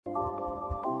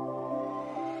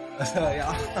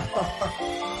Yeah.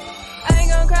 I ain't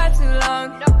gonna cry too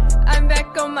long. I'm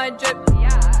back on my drip.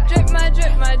 Drip my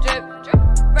drip, my drip.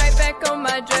 Right back on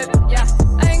my drip. Yeah.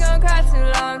 I ain't gonna cry too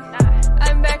long.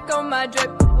 I'm back on my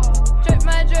drip. Drip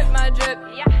my drip, my drip.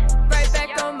 Right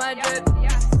back on my drip.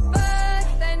 Fuck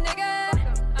that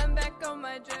nigga. I'm back on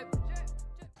my drip.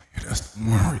 Yeah, that's the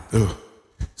one right there.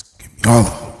 Give me all the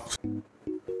hoes.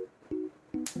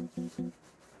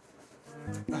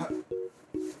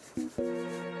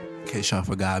 In case y'all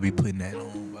forgot, I be putting that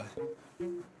on, but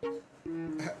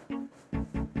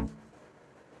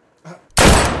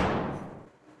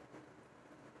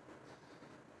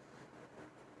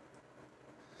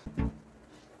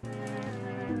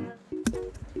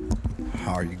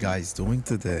how are you guys doing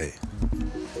today?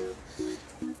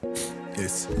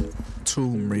 It's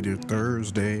Tomb Raider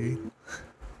Thursday.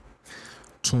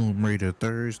 Tomb Raider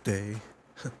Thursday.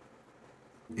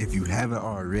 If you haven't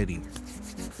already,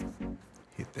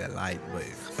 hit that like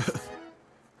button.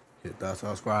 Hit that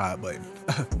subscribe button.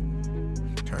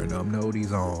 Turn them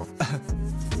noties on.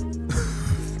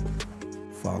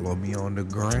 Follow me on the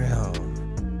ground.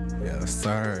 Yes,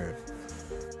 sir.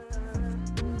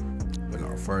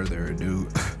 Without further ado,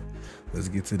 let's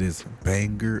get to this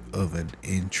banger of an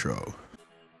intro.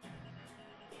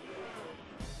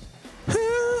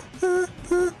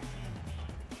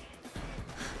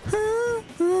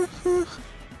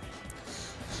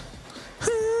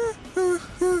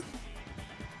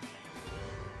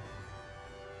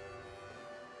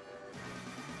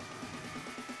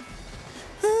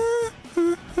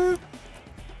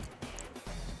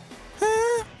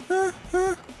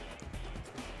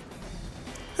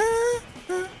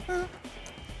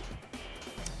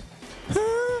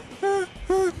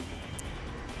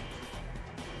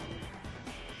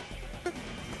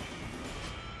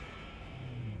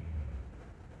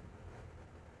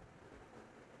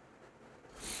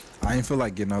 I ain't feel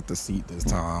like getting out the seat this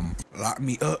time. Lock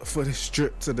me up for this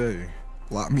trip today.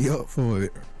 Lock me up for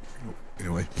it.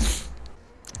 Anyway.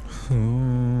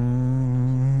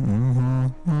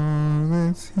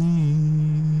 Let's see.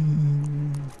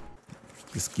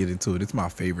 Let's get into it. It's my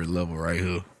favorite level right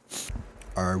here.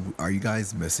 Are you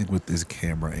guys messing with this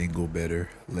camera angle better?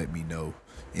 Let me know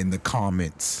in the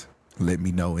comments. Let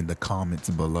me know in the comments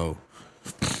below.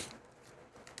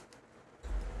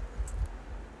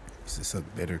 Is this a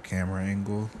better camera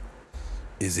angle?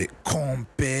 Is it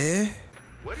compe?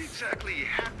 What exactly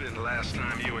happened last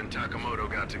time you and Takamoto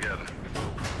got together?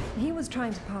 He was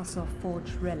trying to pass off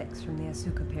forged relics from the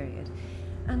Asuka period,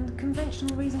 and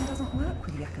conventional reason doesn't work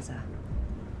with Yakuza.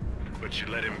 But you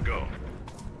let him go.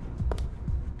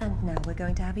 And now we're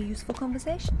going to have a useful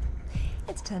conversation.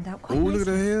 It's turned out quite Oh, nicely. look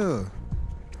at the hell.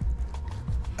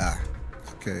 Ah,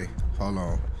 okay. Hold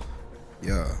on.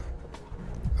 Yeah.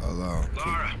 Hold on.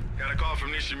 Lara, got a call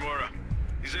from Nishimura.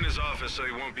 He's in his office, so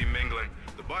he won't be mingling.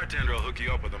 The bartender will hook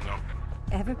you up with him, though.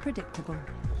 Ever predictable.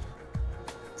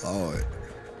 Lord.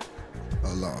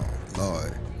 Hold on.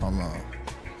 Lord. Hold on.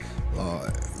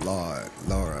 Lord.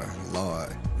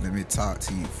 Lord. Let me talk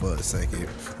to you for a second.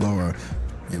 Laura,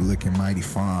 you're looking mighty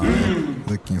fine.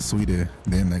 Looking sweeter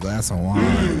than a glass of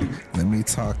wine. Let me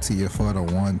talk to you for the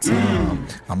one time.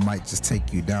 I might just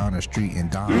take you down the street and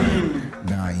dine.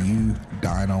 Now you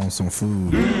dine on some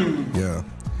food. Yeah.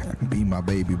 Be my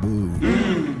baby boo.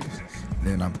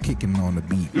 Then I'm kicking on the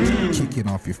beat. Kicking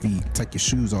off your feet. Take your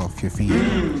shoes off your feet.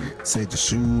 Said your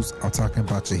shoes, I'm talking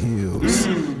about your heels.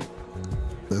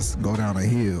 Let's go down a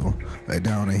hill.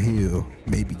 Down a hill.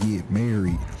 Maybe get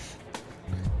married.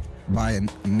 By a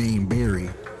name Barry.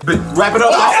 Wrap it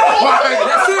up.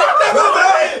 That's it.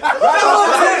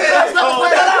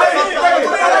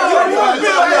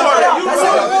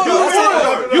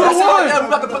 You won. I'm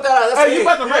about to put that out. Hey, you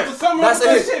about to write the summary of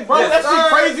that shit, bro? That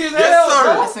shit crazy as hell.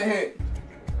 That's a hit.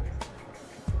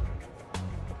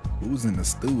 Who's in the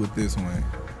stew with this one?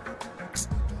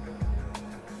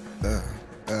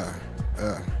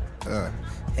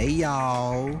 Hey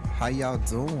y'all, how y'all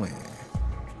doing?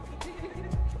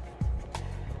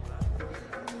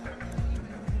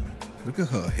 Look at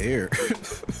her hair.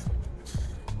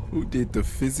 Who did the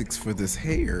physics for this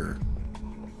hair?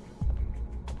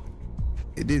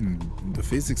 The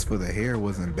physics for the hair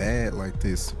wasn't bad like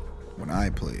this when I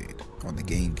played on the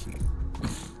GameCube.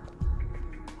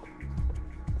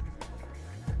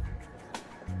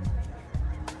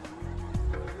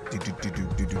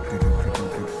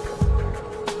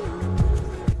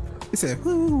 It said,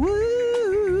 woo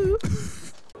woo.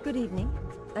 Good evening.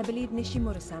 I believe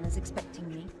Nishimura-san is expecting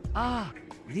me. Ah,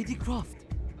 Lady Croft.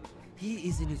 He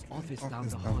is in his office down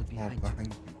the hall behind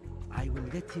you. I will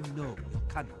let him know you're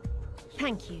coming.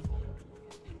 Thank you.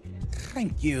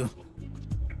 Thank you.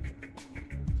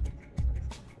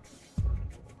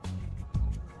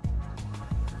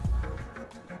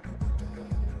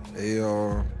 Hey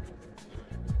y'all.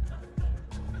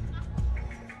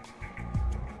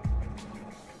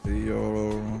 Hey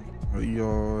y'all. Hey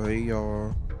y'all. Hey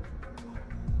y'all.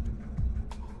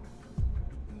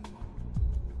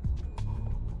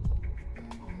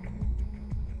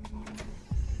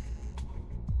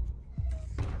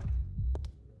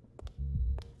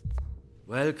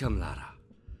 Welcome, Lara.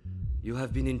 You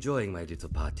have been enjoying my little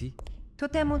party?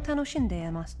 Totemo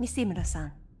tanoshindeemasu,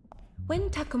 Nishimura-san.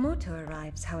 When Takamoto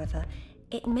arrives, however,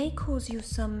 it may cause you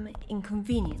some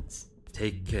inconvenience.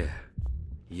 Take care.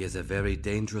 He is a very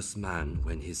dangerous man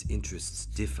when his interests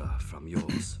differ from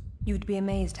yours. You'd be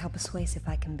amazed how persuasive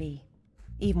I can be,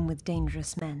 even with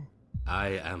dangerous men.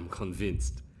 I am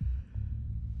convinced.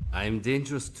 I am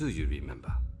dangerous too, you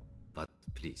remember. But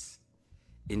please,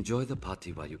 enjoy the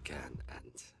party while you can,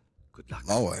 and good luck.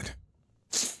 Lord.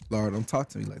 Lord, don't talk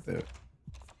to me like that.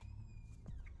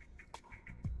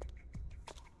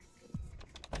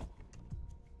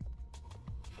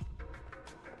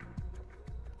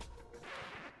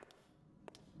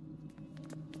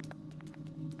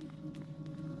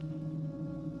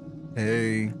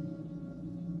 Hey.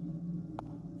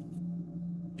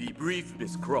 Be brief,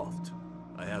 Miss Croft.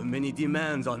 I have many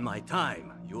demands on my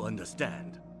time, you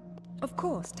understand. Of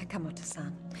course,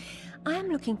 Takamoto-san. I am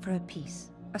looking for a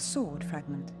piece, a sword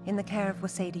fragment, in the care of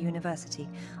Waseda University,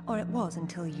 or it was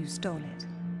until you stole it.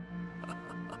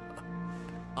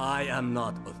 I am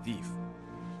not a thief.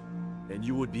 And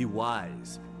you would be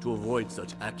wise to avoid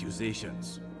such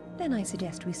accusations. Then I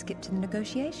suggest we skip to the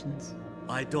negotiations.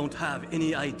 I don't have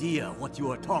any idea what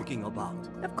you are talking about.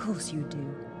 Of course you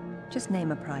do. Just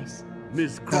name a price.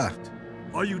 Miss Croft,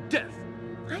 are you deaf?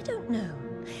 I don't know.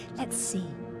 Let's see.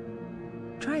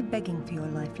 Try begging for your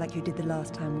life like you did the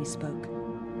last time we spoke.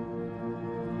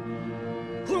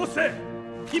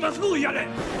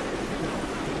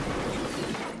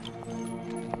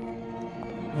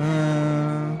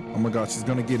 Oh my god, she's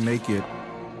gonna get naked.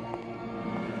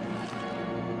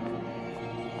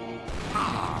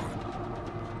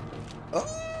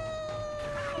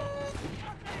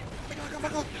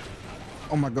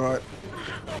 Oh my god.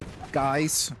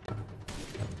 Guys,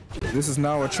 this is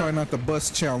now a try not to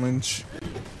bust challenge.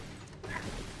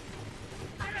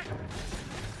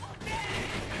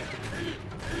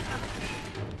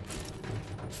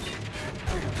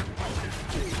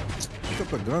 Pick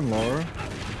up a gun, Laura.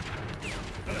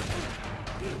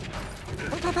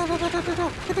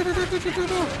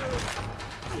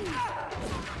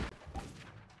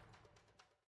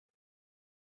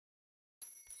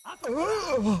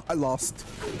 I lost.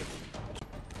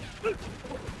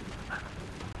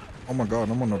 Oh my god,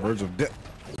 I'm on the verge of death.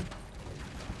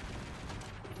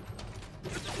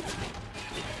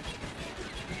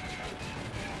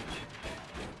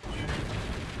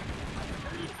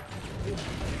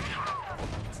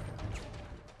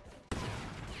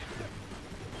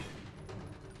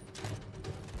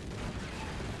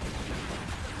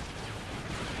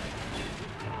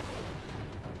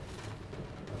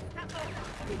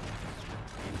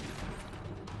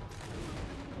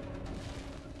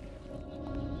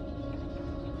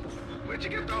 Where'd you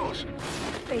get those?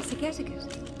 Basic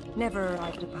etiquette. Never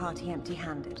arrive at a party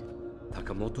empty-handed.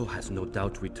 Takamoto has no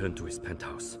doubt returned to his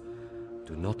penthouse.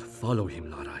 Do not follow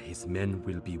him, Lara. His men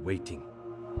will be waiting.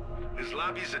 His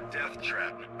lobby's a death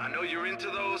trap. I know you're into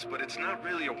those, but it's not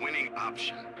really a winning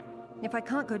option. If I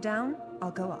can't go down,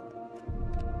 I'll go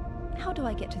up. How do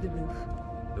I get to the roof?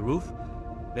 The roof?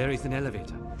 There is an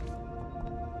elevator.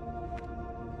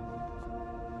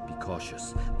 Be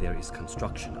cautious. There is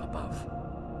construction above.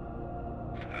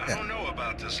 I don't know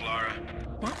about this, Lara.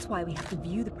 That's why we have to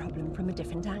view the problem from a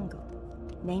different angle.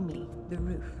 Namely, the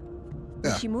roof.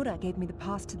 Yeah. Nishimura gave me the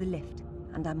pass to the lift,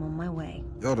 and I'm on my way.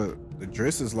 Yo, the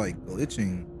dress is like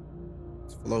glitching.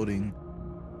 It's floating.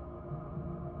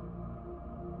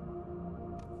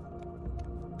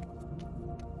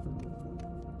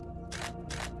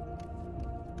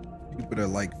 People that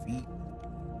like feet,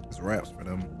 it's raps for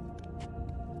them.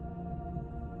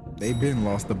 They been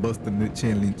lost the busting the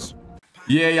challenge.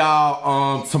 Yeah,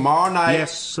 y'all. Tomorrow night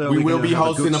we will be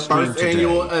hosting the first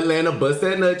annual Atlanta Bust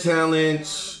That Nut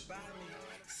Challenge.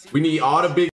 We need all the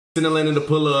big in Atlanta to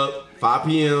pull up 5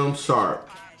 p.m. sharp.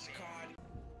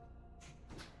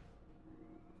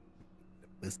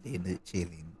 Bust That Nut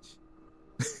Challenge.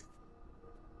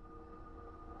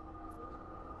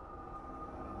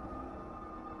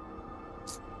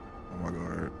 Oh my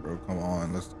god, bro, come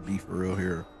on, let's be for real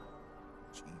here.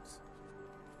 Jeez.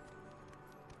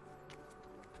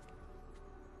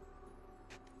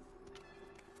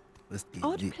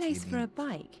 Odd place for a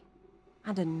bike.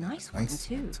 And a nice one,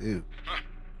 too. Huh.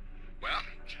 Well,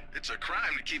 It's a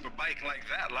crime to keep a bike like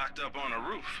that locked up on a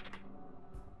roof.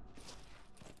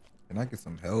 Can I get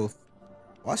some health?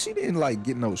 Why she didn't like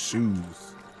get no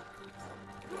shoes?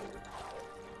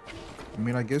 I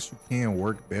mean, I guess you can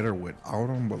work better without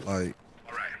them, but like,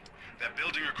 All right, that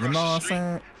building across you know what the I'm street,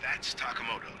 saying? that's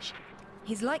Takamoto's.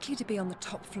 He's likely to be on the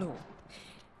top floor.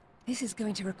 This is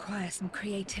going to require some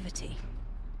creativity.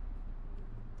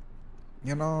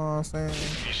 You know what I'm saying?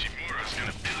 Nishimura's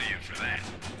gonna bill you for that.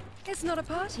 It's not a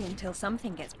party until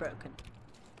something gets broken.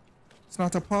 It's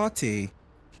not a party.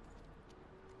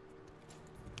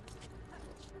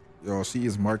 Yo, she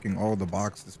is marking all the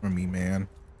boxes for me, man.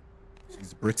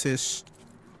 She's British.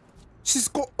 She's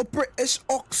got a British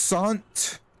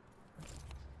accent.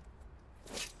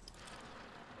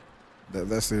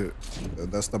 That's it.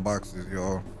 That's the boxes,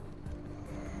 y'all.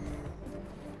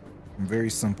 I'm a very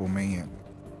simple man.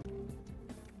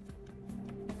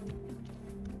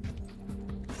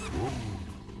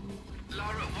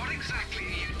 Lara, what exactly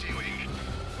are you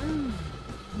doing?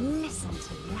 Listen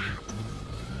to that.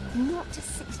 0 to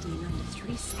 60 in under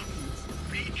 3 seconds.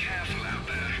 Be careful out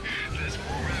there. There's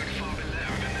more road far below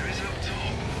than there is up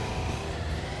top.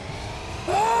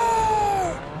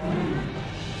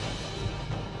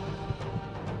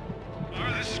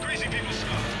 Lara, this is crazy people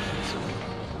stuff.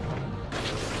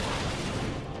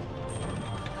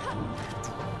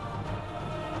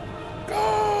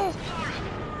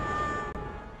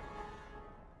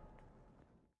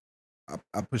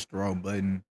 I pushed the wrong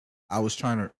button. I was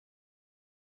trying to,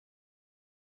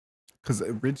 cause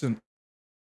originally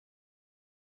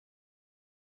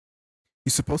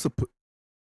you're supposed to put,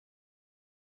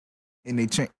 and they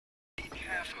change. Be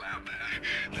careful out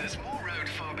there. There's more road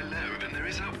far below than there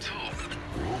is up top.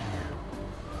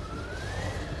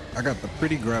 I got the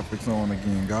pretty graphics on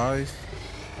again, guys.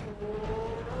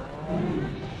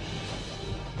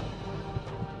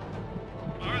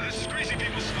 Lara, this is crazy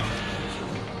people stuff.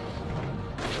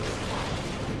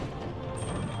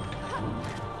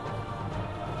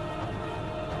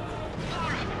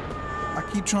 I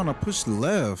keep trying to push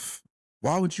left.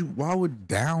 Why would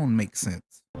down make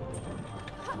sense?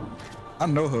 I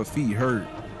know her feet hurt.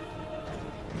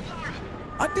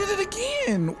 I did it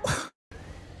again.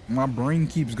 My brain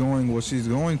keeps going, well, she's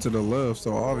going to the left,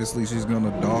 so obviously she's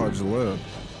gonna dodge left,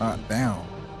 not down.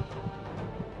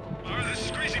 Lara, this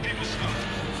is crazy people stuff.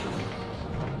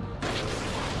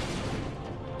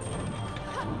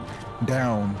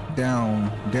 Down,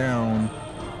 down, down.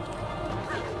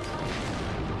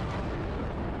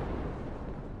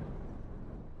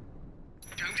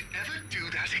 Don't ever do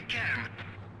that again.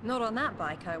 Not on that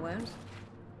bike, I won't.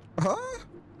 Huh?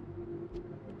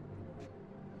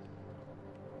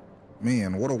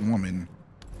 Man, what a woman.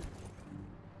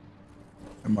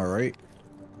 Am I right?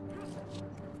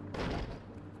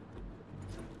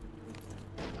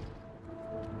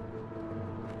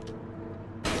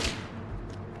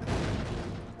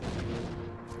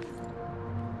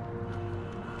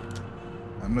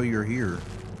 I know you're here.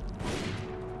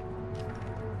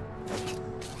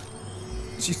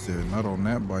 She said, not on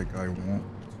that bike, I won't.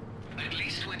 At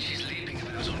least when she's leaping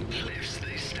those on cliffs,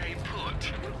 they stay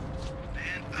put.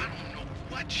 Man, I don't know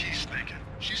what she's thinking.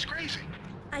 She's crazy.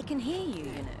 I can hear you,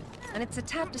 you know, and it's a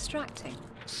tad distracting.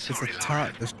 Sorry, It's a Lara.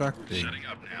 tot distracting. Shutting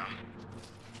up now.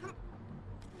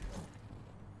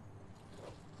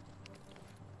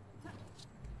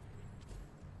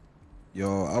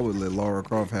 Yo, I would let Lara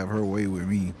Croft have her way with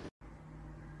me.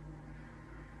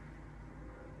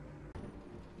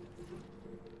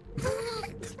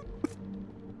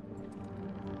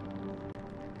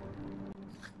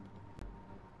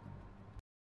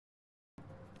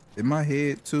 In my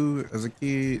head too, as a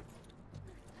kid,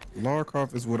 Lara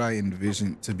Croft is what I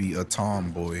envisioned to be a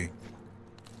tomboy.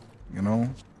 You know?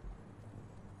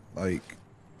 Like,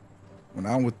 when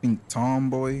I would think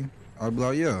tomboy, I'd be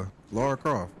like, yeah, Lara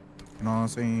Croft. You know what I'm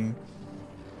saying?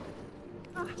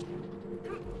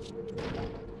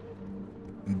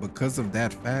 And because of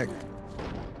that fact,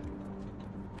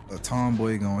 a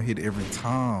tomboy gonna hit every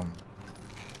time.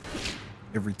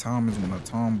 Every time is when a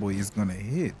tomboy is gonna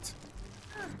hit.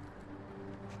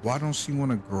 Why don't she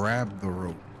want to grab the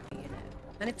rope? You know,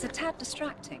 and it's a tad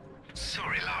distracting.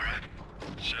 Sorry, Lara.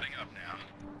 Shutting up now.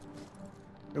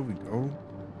 There we go.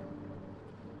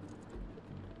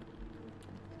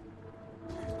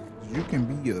 You can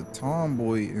be a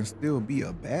tomboy and still be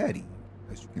a baddie,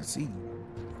 as you can see.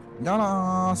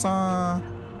 Y'all son.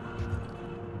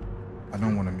 I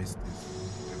don't want to miss this.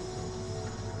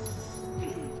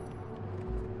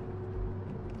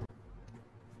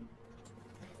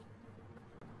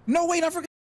 No, wait, I forgot.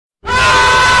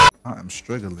 I am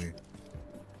struggling.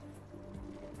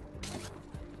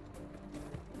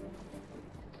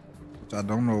 I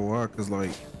don't know why, cause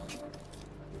like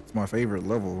it's my favorite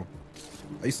level.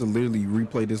 I used to literally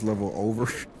replay this level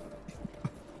over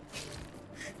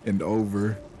and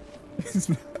over.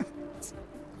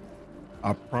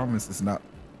 I promise it's not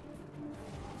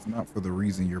for the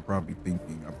reason you're probably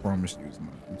thinking. I promise you it's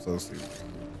not. I'm so serious.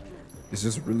 It's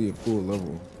just really a cool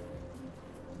level.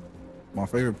 My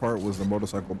favorite part was the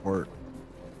motorcycle part.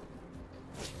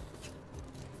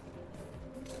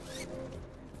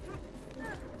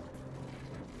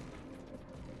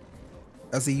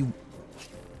 As a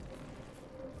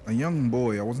young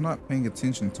boy, I was not paying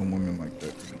attention to women like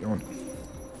that, to be honest.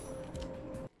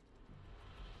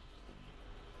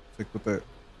 Stick with that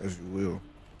as you will.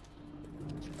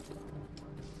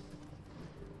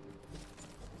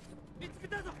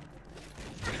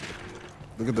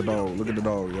 Look at the dog. Look at the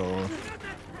dog, y'all.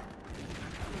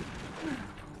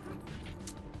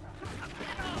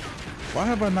 Why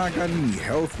have I not gotten any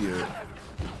health yet?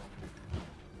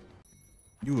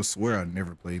 You would swear I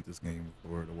never played this game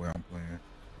before the way I'm playing.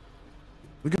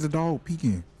 Look at the dog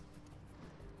peeking.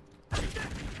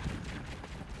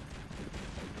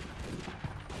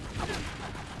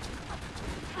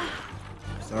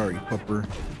 Sorry, pupper.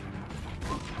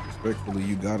 Respectfully,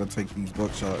 you gotta take these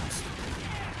buckshots.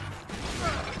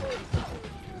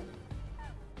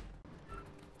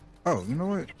 Oh, you know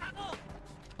what?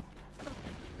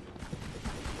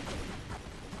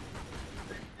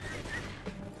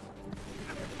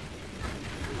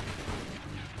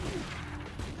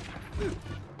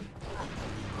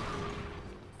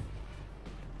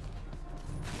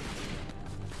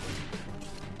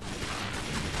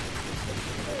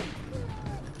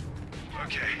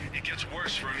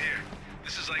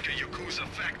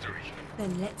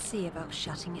 Then let's see about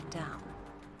shutting it down.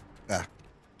 Ah.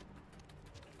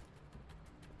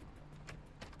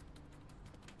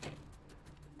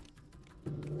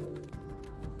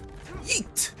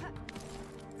 Yeet.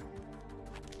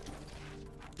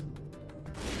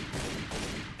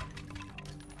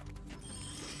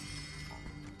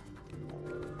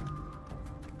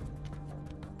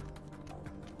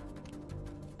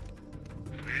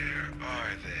 Where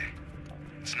are they?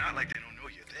 It's not like they don't know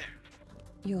you're there.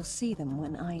 You'll see them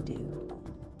when I do.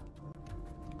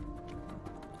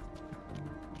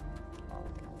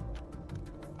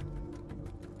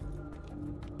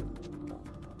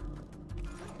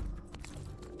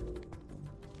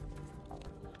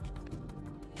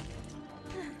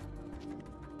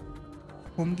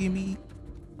 Come give me.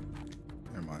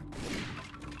 Never mind.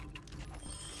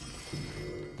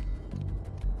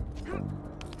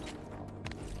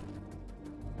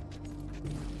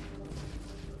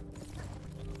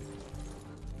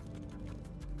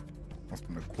 I was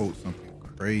gonna quote something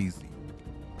crazy.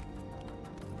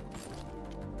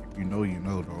 If you know, you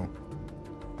know, though.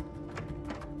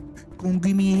 Come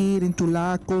give me a head into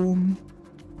Lacom.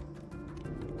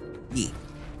 Yeah.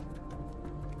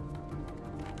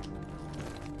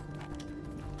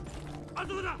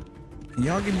 Can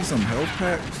y'all give me some health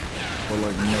packs? Or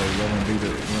like, you know, y'all don't do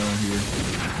that around here.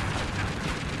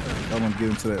 Y'all don't get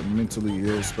into that mentally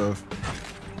ill stuff.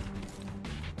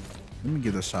 Let me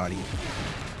get a shotty.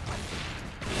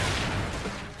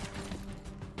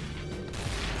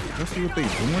 Y'all see what they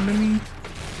doing to me?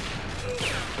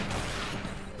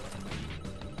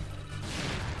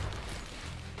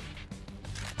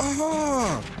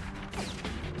 Ah!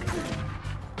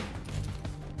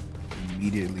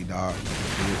 Immediately died.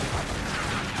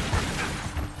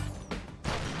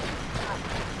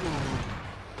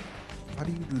 How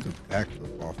do you do the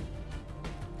backflip off?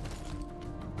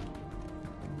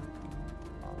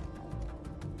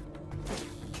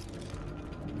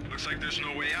 Looks like there's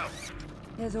no way out.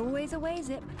 There's always a way,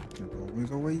 Zip. There's always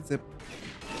a way, Zip.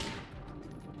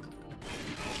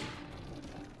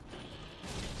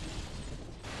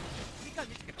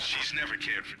 She's never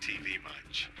cared for TV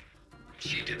much.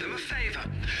 She did them a favor.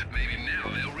 Maybe now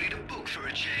they'll read a book for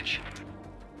a change.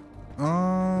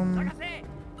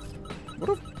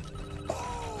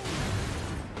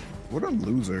 What a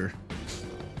loser.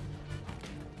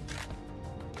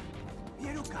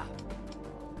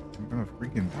 I'm gonna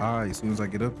freaking die as soon as I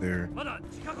get up there.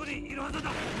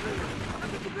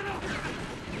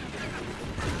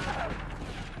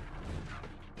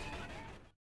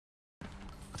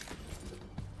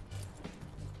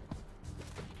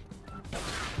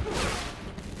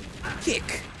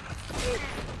 Kick.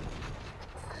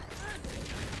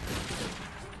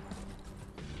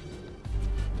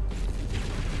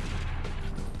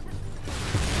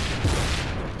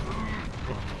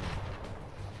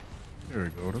 There we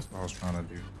go. That's what I was trying to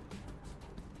do.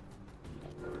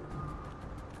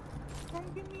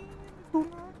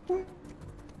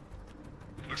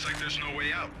 Looks like there's no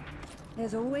way out.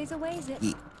 There's always a way, Zip.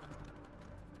 Yeah.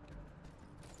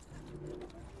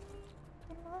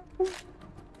 There's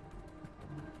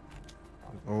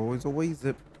always a way,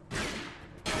 Zip.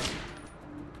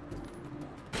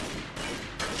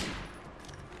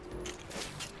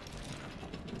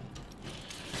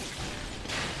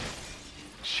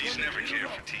 She's never cared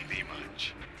for TV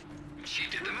much. She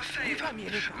did them a favor.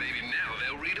 Maybe now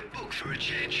they'll read a book for a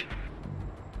change.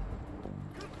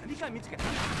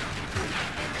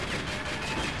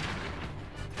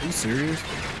 Are you serious?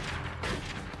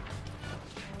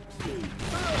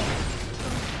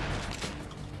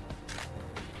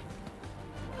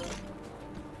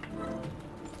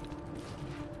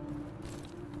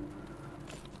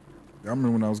 I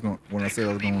remember when I said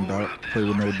I was gonna die, play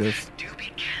with no deaths. Do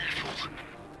be careful.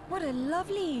 What a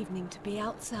lovely evening to be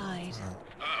outside.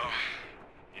 Uh-oh.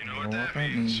 You know what that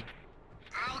means.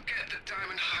 I'll get the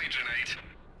diamond hydronate.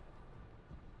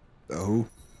 The who?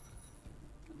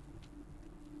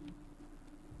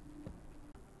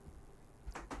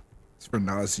 It's for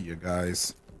nausea,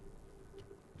 guys.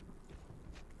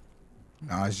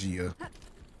 Nausea.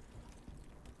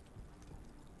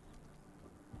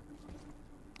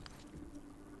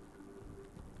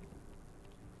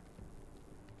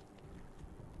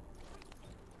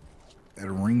 That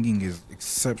ringing is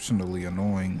exceptionally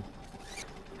annoying.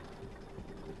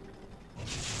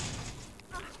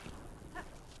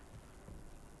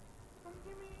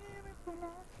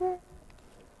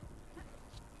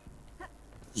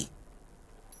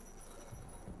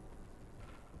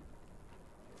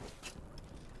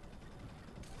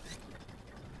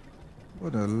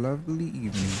 What a lovely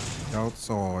evening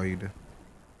outside.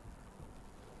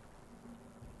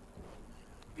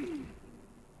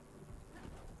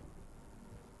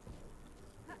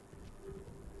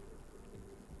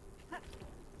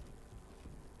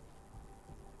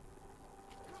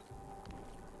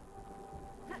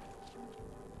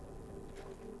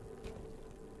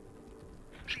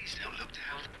 Please don't look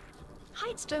down.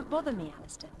 Heights don't bother me,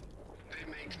 Alistair. They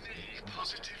make me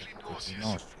positively nauseous.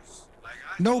 Nauseous. Like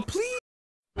I No, told- please.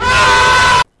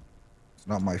 It's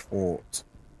not my fault.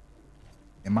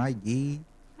 Am I gay?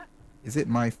 Is it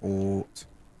my fault?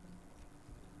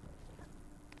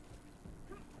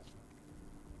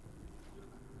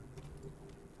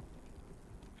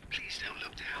 Please don't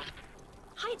look down.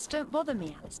 Heights don't bother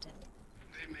me, Alistair.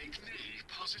 They make me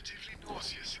positively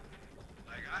nauseous.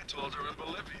 Like I told her in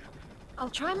Bolivia. I'll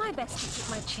try my best to keep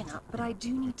my chin up, but I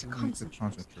do need to You need to concentrate.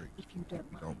 concentrate. If you don't If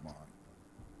you mind. don't mind.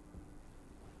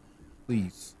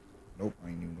 Please. Nope, I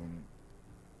ain't even gonna.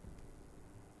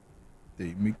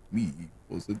 They make me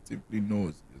positively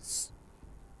nauseous.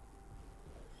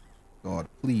 God,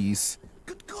 please.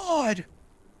 Good God!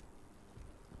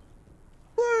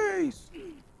 Please!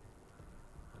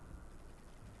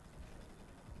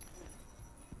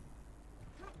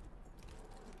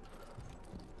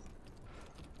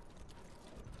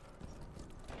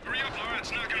 Hurry up, Laura,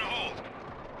 it's not gonna hold.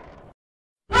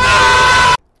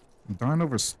 I'm dying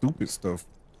over stupid stuff.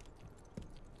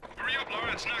 Hurry up,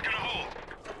 Laura, it's not gonna hold.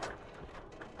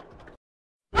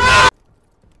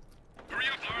 Hurry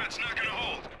up, Laura, it's not gonna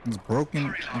hold. It's broken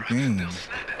Hurry, Laura, again. they'll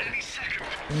snap at any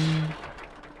second.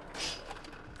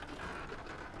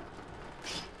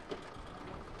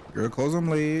 Girl, close them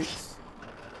legs.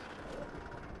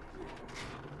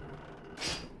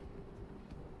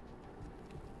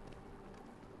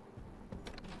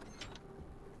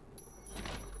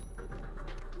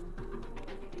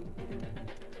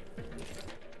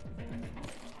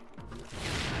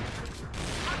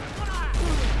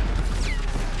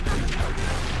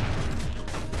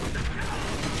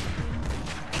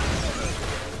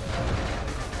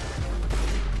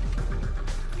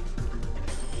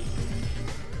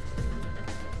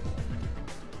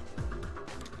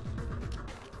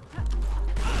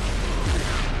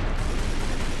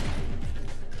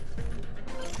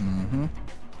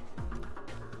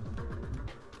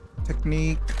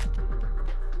 Technique.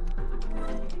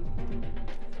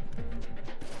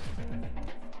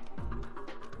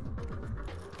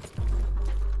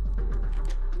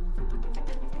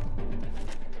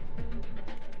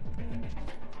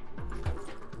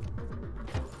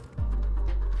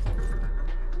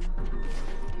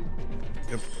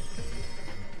 Yep.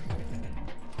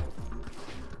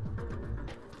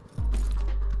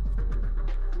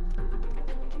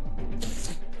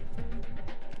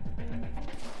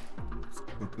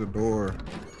 Look the door.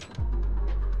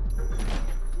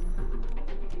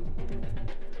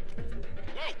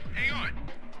 Whoa, hang on.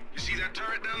 You see that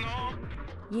turret down the hall?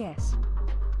 Yes.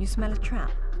 You smell a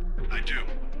trap. I do.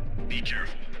 Be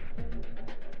careful.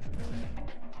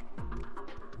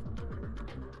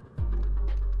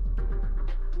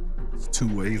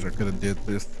 2 ways I could have did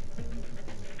this.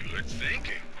 Good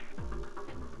thinking.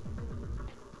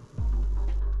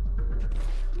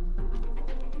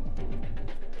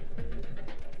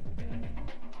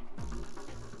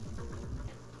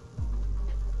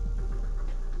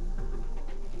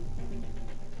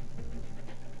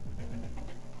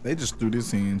 They just threw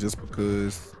this in just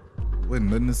because there wasn't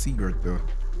nothing to see right there.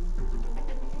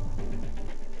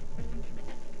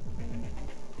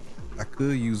 I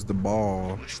could use the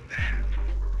ball. What's that?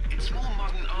 It's more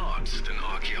modern art than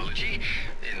archaeology,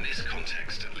 in this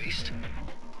context at least.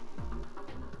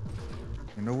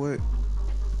 You know what?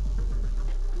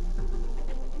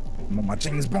 I'm on my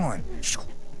James Bond.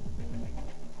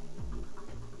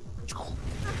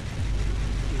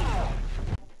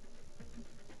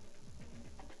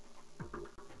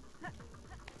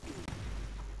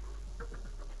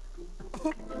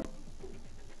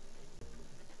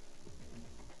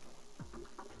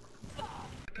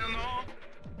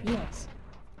 Yes.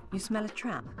 You smell a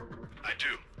trap? I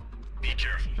do. Be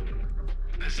careful.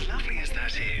 As lovely as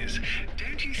that is,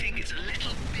 don't you think it's a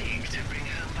little big to bring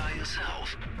home by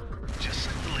yourself? Just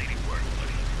let the lady work,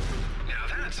 buddy. Now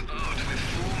that's art with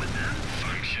form and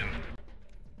function.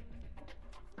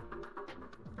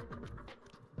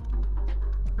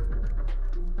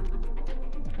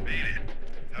 Made it.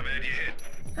 How bad you hit?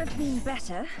 I've been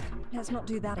better. Let's not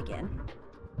do that again.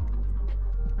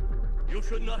 You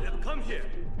should not have come here.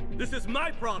 This is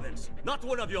my province, not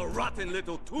one of your rotten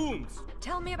little tombs.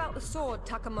 Tell me about the sword,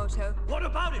 Takamoto. What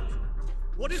about it?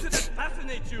 What is it that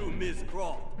fascinates you, Ms.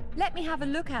 Croft? Let me have a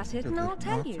look at it and I'll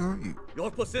tell you.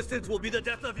 Your persistence will be the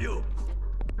death of you.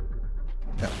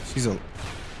 Yeah,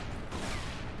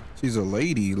 she's a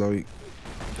lady, like,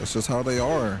 that's just how they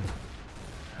are.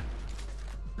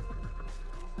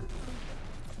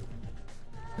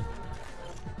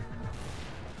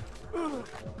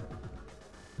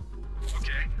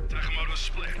 Okay, Takamoto's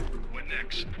split. What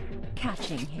next?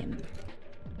 Catching him.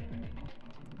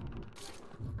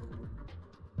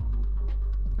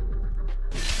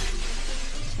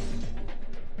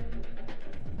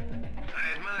 I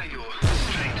admire your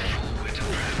straightforward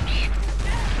approach.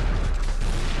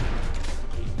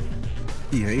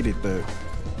 He hated that.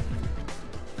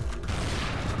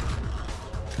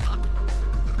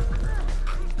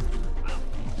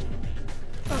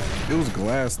 It was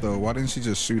glass though. Why didn't she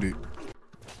just shoot it?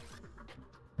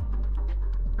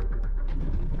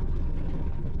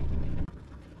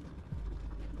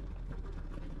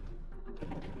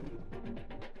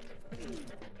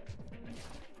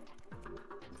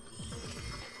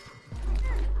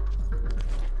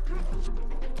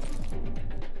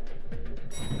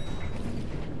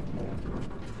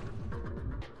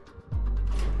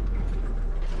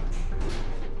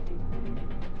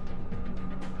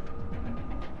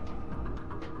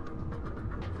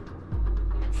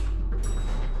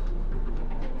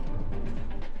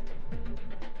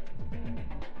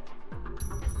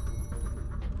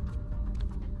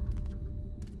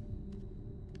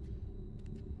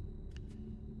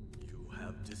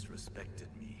 Disrespected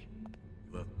me.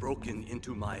 You have broken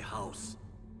into my house.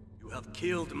 You have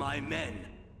killed my men.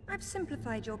 I've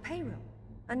simplified your payroll.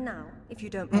 And now, if you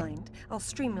don't mind, I'll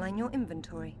streamline your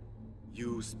inventory.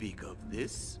 You speak of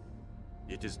this?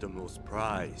 It is the most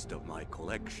prized of my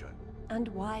collection. And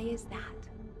why is that?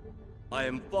 I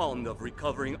am fond of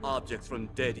recovering objects from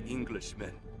dead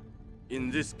Englishmen. In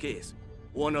this case,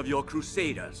 one of your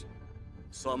crusaders.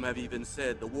 Some have even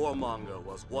said the warmonger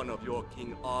was one of your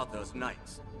King Arthur's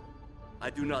knights. I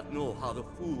do not know how the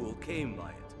fool came by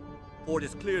it, for it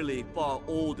is clearly far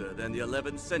older than the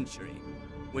 11th century,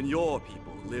 when your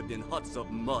people lived in huts of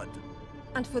mud.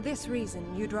 And for this reason,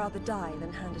 you'd rather die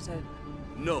than hand it over?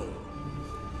 No.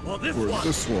 For this Or one!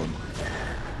 this one.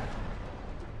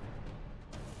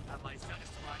 Have I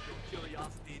satisfied your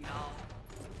curiosity now?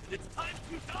 It's time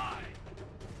to die!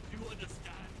 Do you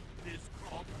understand, Ms.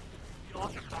 Croft? The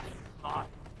artifact is mine.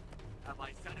 Have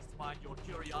I satisfied your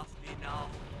curiosity now?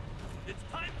 It's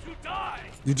time to die!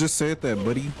 You just said that,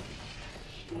 buddy.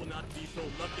 You will not be so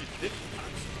lucky this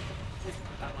time.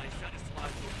 Have I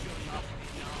satisfied your curiosity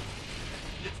now?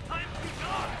 It's time to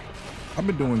die! I've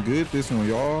been doing good this one,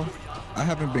 y'all. I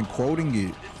haven't been quoting it.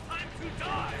 It's time to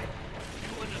die!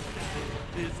 You understand,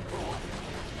 Ms. Croft?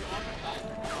 The artifact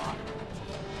is gone.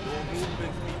 Your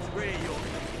movements betray your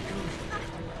confusion.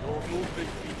 Your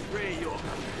movements betray your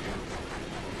confusion.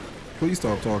 Please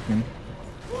stop talking.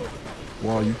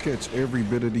 Wow, you catch every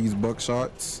bit of these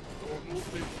buckshots. Your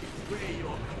movements betray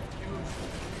your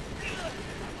confusion.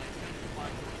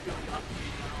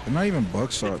 They're not even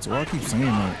buckshots. Why I keep saying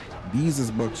that? These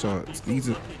is buckshots. These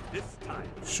are... This time.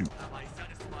 Shoot. Have I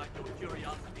satisfied your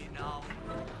curiosity now?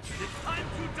 It's time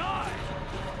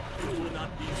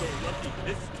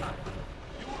This time,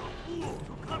 you're a fool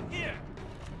to come here.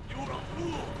 You're a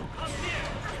fool to come here.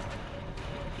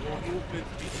 Your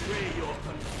movements betray your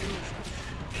confusion.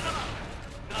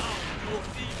 Now you'll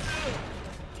see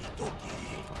Itoki.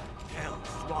 Hell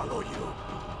swallow you.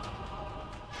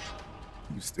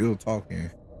 You still talking?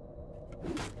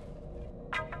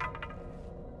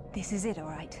 This is it, all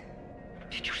right.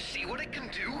 Did you see what it can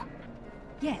do?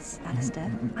 Yes,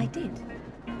 Alistair, I did.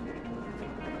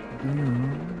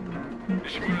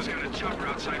 Nishimura's got a chopper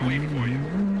outside waiting for you.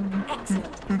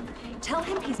 Excellent. Tell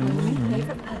him he's my new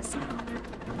favorite person.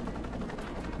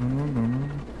 No.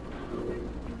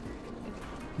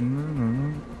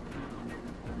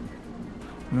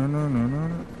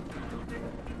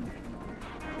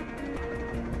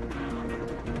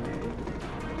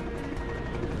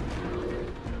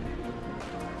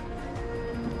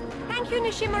 Thank you,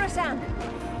 Nishimura-san.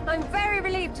 I'm very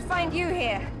relieved to find you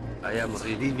here. I am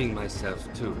relieving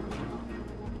myself too.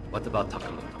 What about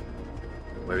Takamoto?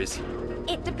 Where is he?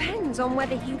 It depends on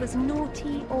whether he was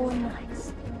naughty or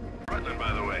nice. Rutland,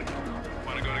 by the way.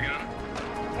 Want to go together?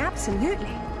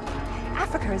 Absolutely.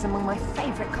 Africa is among my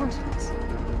favorite continents.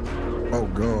 Oh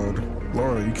God,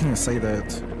 Laura, you can't say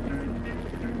that.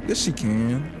 Yes, she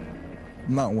can.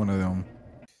 I'm not one of them.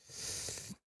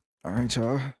 All right,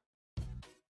 y'all.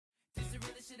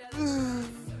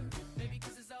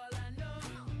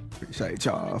 Appreciate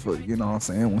y'all for, you know what I'm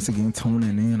saying, once again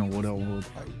tuning in or whatever.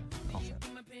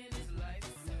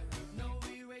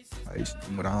 Like,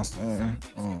 what I'm saying.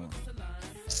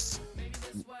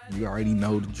 You already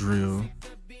know the drill.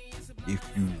 If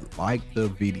you like the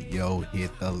video,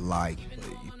 hit the like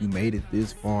button. If you made it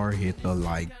this far, hit the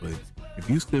like button. If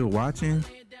you still watching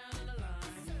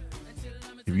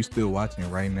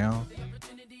right now,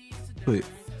 put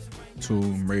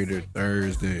Tomb Raider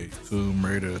Thursday.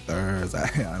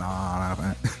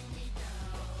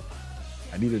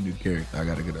 I need a new character. I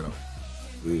gotta get it on.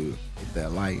 Hit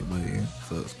that like button,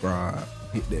 subscribe,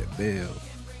 hit that bell,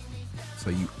 so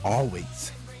you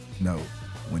always know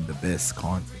when the best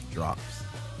content drops.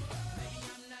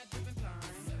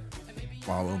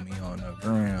 Follow me on the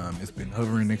gram. It's been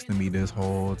hovering next to me this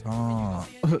whole time.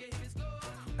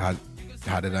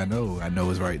 How did I know? I know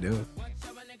it's right there.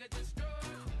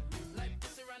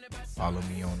 Follow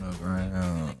me on the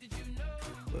gram.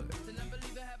 But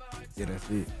yeah, that's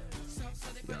it.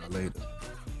 See y'all later.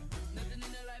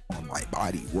 On my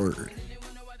body, word.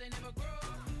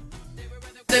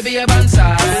 To be a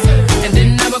bonsai and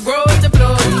then never grow up the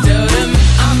floor and tell them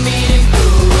I'm eating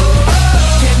food.